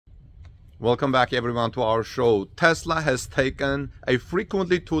Welcome back everyone to our show. Tesla has taken a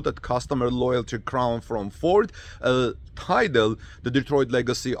frequently touted customer loyalty crown from Ford, a title the Detroit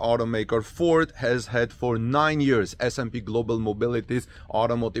legacy automaker Ford has had for 9 years. S&P Global Mobility's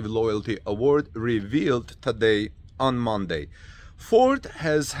Automotive Loyalty Award revealed today on Monday. Ford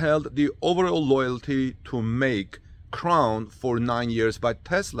has held the overall loyalty to make crown for 9 years, but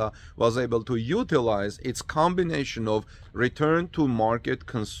Tesla was able to utilize its combination of return to market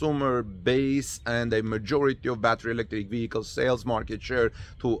consumer base and a majority of battery electric vehicle sales market share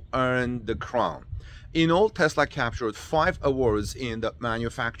to earn the crown. In all, Tesla captured 5 awards in the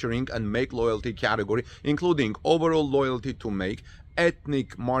manufacturing and make loyalty category, including overall loyalty to make,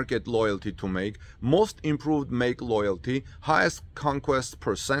 ethnic market loyalty to make, most improved make loyalty, highest conquest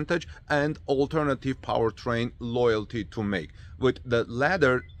percentage, and alternative powertrain loyalty to make, with the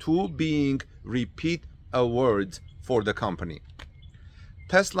latter 2 being repeat awards for the company.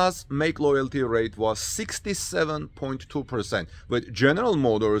 Tesla's make loyalty rate was 67.2%, with General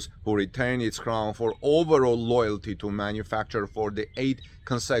Motors, who retained its crown for overall loyalty to manufacture for the 8th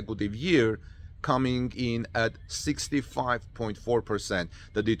consecutive year, coming in at 65.4%,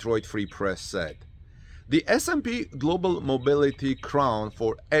 the Detroit Free Press said. The S&P Global Mobility Crown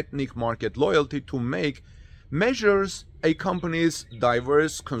for ethnic market loyalty to make measures a company's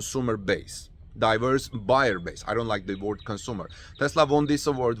diverse consumer base. Diverse buyer base. I don't like the word consumer. Tesla won this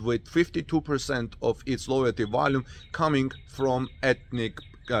award with 52% of its loyalty volume coming from ethnic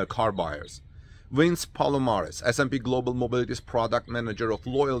car buyers. Vince Palomares, S&P Global Mobility's product manager of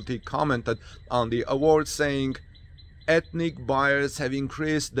loyalty, commented on the award saying, "Ethnic buyers have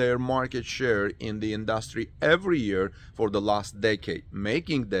increased their market share in the industry every year for the last decade,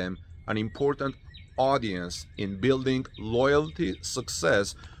 making them an important audience in building loyalty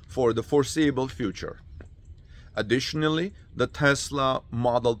success for the foreseeable future." Additionally, the Tesla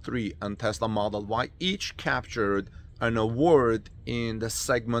Model 3 and Tesla Model Y each captured an award in the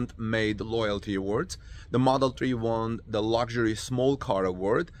segment Made Loyalty Awards. The Model 3 won the Luxury Small Car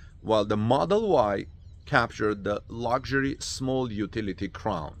Award, while the Model Y captured the Luxury Small Utility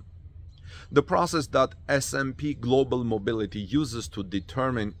Crown. The process that S&P Global Mobility uses to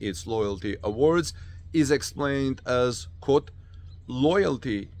determine its loyalty awards is explained as, quote,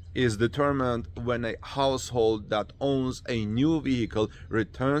 "Loyalty is determined when a household that owns a new vehicle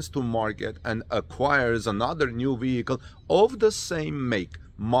returns to market and acquires another new vehicle of the same make,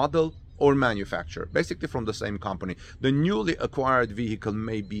 model, or manufacturer, basically from the same company. The newly acquired vehicle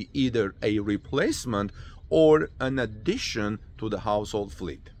may be either a replacement or an addition to the household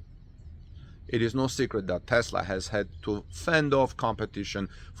fleet." It is no secret that Tesla has had to fend off competition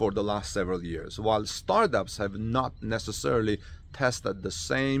for the last several years. While startups have not necessarily tested the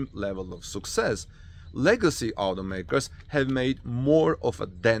same level of success, legacy automakers have made more of a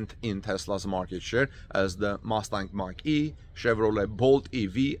dent in Tesla's market share, as the Mustang Mach-E, Chevrolet Bolt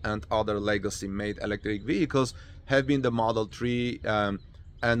EV, and other legacy-made electric vehicles have been the Model 3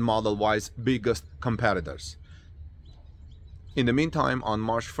 and Model Y's biggest competitors. In the meantime, on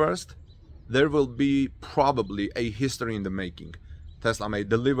March 1st, there will be probably a history in the making. Tesla may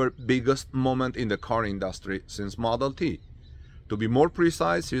deliver biggest moment in the car industry since Model T. To be more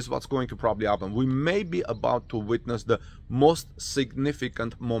precise, here's what's going to probably happen. We may be about to witness the most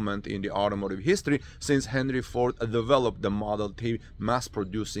significant moment in the automotive history since Henry Ford developed the Model T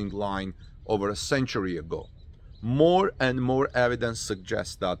mass-producing line over a century ago. More and more evidence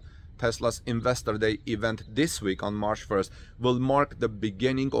suggests that Tesla's Investor Day event this week on March 1st will mark the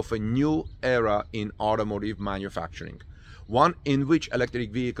beginning of a new era in automotive manufacturing. One in which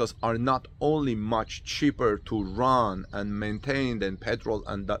electric vehicles are not only much cheaper to run and maintain than petrol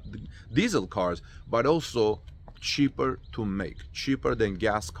and diesel cars, but also cheaper to make, cheaper than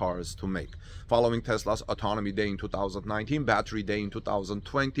gas cars to make. Following Tesla's Autonomy Day in 2019, Battery Day in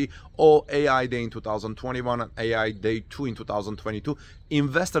 2020, AI Day in 2021, and AI Day 2 in 2022,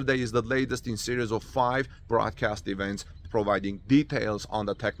 Investor Day is the latest in series of 5 broadcast events providing details on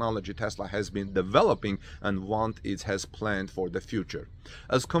the technology Tesla has been developing and what it has planned for the future.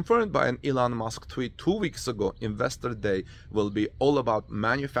 As confirmed by an Elon Musk tweet 2 weeks ago, Investor Day will be all about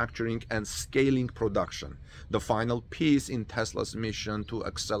manufacturing and scaling production, the final piece in Tesla's mission to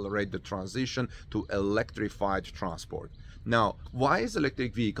accelerate the transition to electrified transport. Now, why is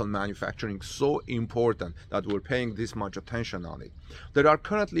electric vehicle manufacturing so important that we're paying this much attention on it? There are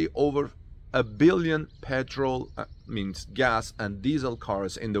currently over 1 billion petrol, means gas and diesel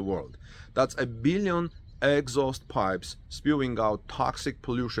cars in the world. That's 1 billion exhaust pipes spewing out toxic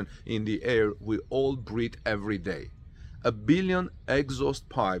pollution in the air we all breathe every day. 1 billion exhaust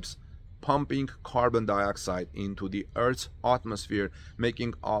pipes pumping carbon dioxide into the Earth's atmosphere,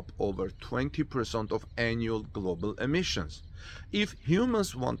 making up over 20% of annual global emissions. If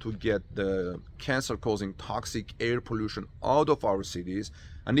humans want to get the cancer-causing toxic air pollution out of our cities,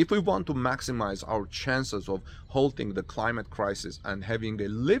 and if we want to maximize our chances of halting the climate crisis and having a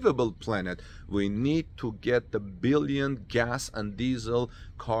livable planet, we need to get the billion gas and diesel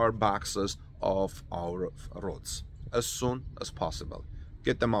car boxes off our roads as soon as possible.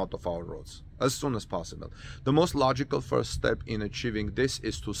 Get them out of our roads as soon as possible. The most logical first step in achieving this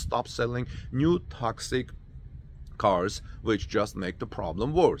is to stop selling new toxic cars, which just make the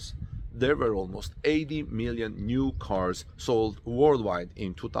problem worse. There were almost 80 million new cars sold worldwide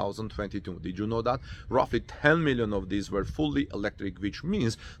in 2022. Did you know that? Roughly 10 million of these were fully electric, which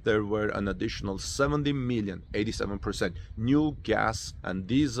means there were an additional 70 million, 87%, new gas and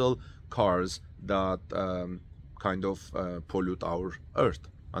diesel cars that pollute our earth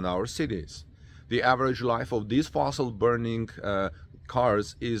and our cities. The average life of these fossil burning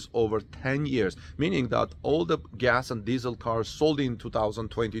cars is over 10 years, meaning that all the gas and diesel cars sold in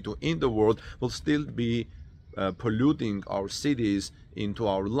 2022 in the world will still be polluting our cities into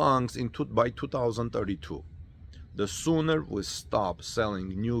our lungs by 2032. The sooner we stop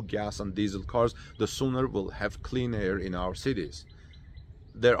selling new gas and diesel cars, the sooner we'll have clean air in our cities.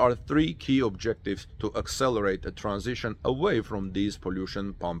 There are three key objectives to accelerate a transition away from these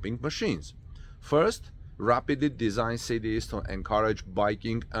pollution pumping machines. First, rapidly design cities to encourage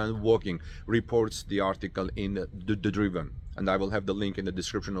biking and walking, reports the article in The Driven, and I will have the link in the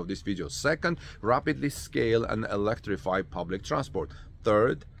description of this video. Second, rapidly scale and electrify public transport.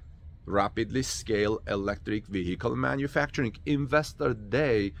 Third, rapidly scale electric vehicle manufacturing. Investor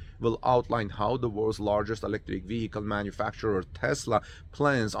Day will outline how the world's largest electric vehicle manufacturer, Tesla,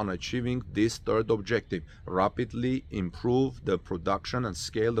 plans on achieving this third objective: rapidly improve the production and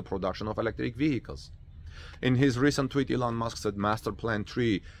scale the production of electric vehicles. In his recent tweet, Elon Musk said Master Plan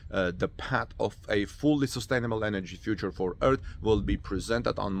 3, the path of a fully sustainable energy future for Earth, will be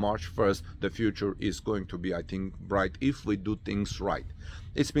presented on March 1st. The future is going to be, I think, bright if we do things right.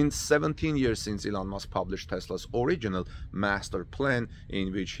 It's been 17 years since Elon Musk published Tesla's original master plan,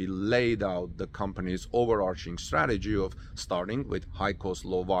 in which he laid out the company's overarching strategy of starting with high-cost,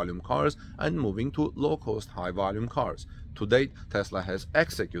 low-volume cars and moving to low-cost, high-volume cars. To date, Tesla has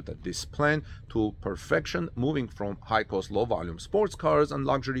executed this plan to perfection, moving from high-cost, low-volume sports cars and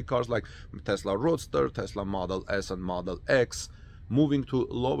luxury cars like Tesla Roadster, Tesla Model S and Model X, moving to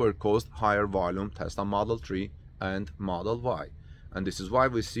lower-cost, higher-volume Tesla Model 3 and Model Y. And this is why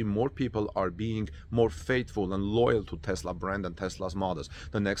we see more people are being more faithful and loyal to Tesla brand and Tesla's models.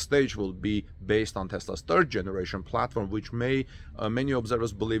 The next stage will be based on Tesla's third generation platform, which many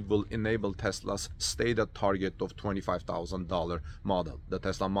observers believe will enable Tesla's stated target of $25,000 model. The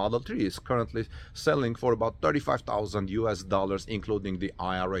Tesla Model 3 is currently selling for about $35,000 including the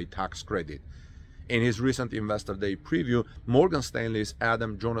IRA tax credit. In his recent Investor Day preview, Morgan Stanley's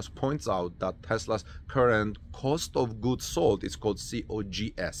Adam Jonas points out that Tesla's current cost of goods sold, it's called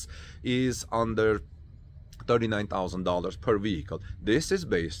COGS, is under $39,000 per vehicle. This is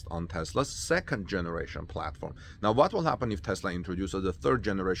based on Tesla's second generation platform. Now, what will happen if Tesla introduces the third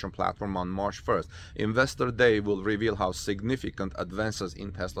generation platform on March 1st? Investor Day will reveal how significant advances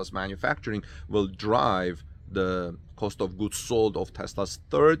in Tesla's manufacturing will drive the cost of goods sold of Tesla's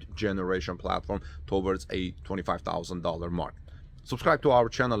third generation platform towards a $25,000 mark. Subscribe to our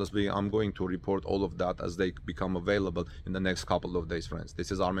channel as I'm going to report all of that as they become available in the next couple of days, friends.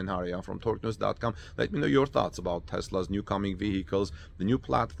 This is Armen Haria from TorqueNews.com. Let me know your thoughts about Tesla's new coming vehicles, the new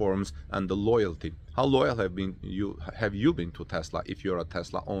platforms, and the loyalty. How loyal have you been to Tesla if you're a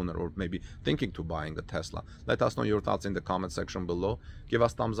Tesla owner or maybe thinking to buying a Tesla? Let us know your thoughts in the comment section below. Give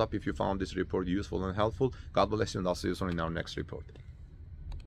us thumbs up if you found this report useful and helpful. God bless you, and I'll see you soon in our next report.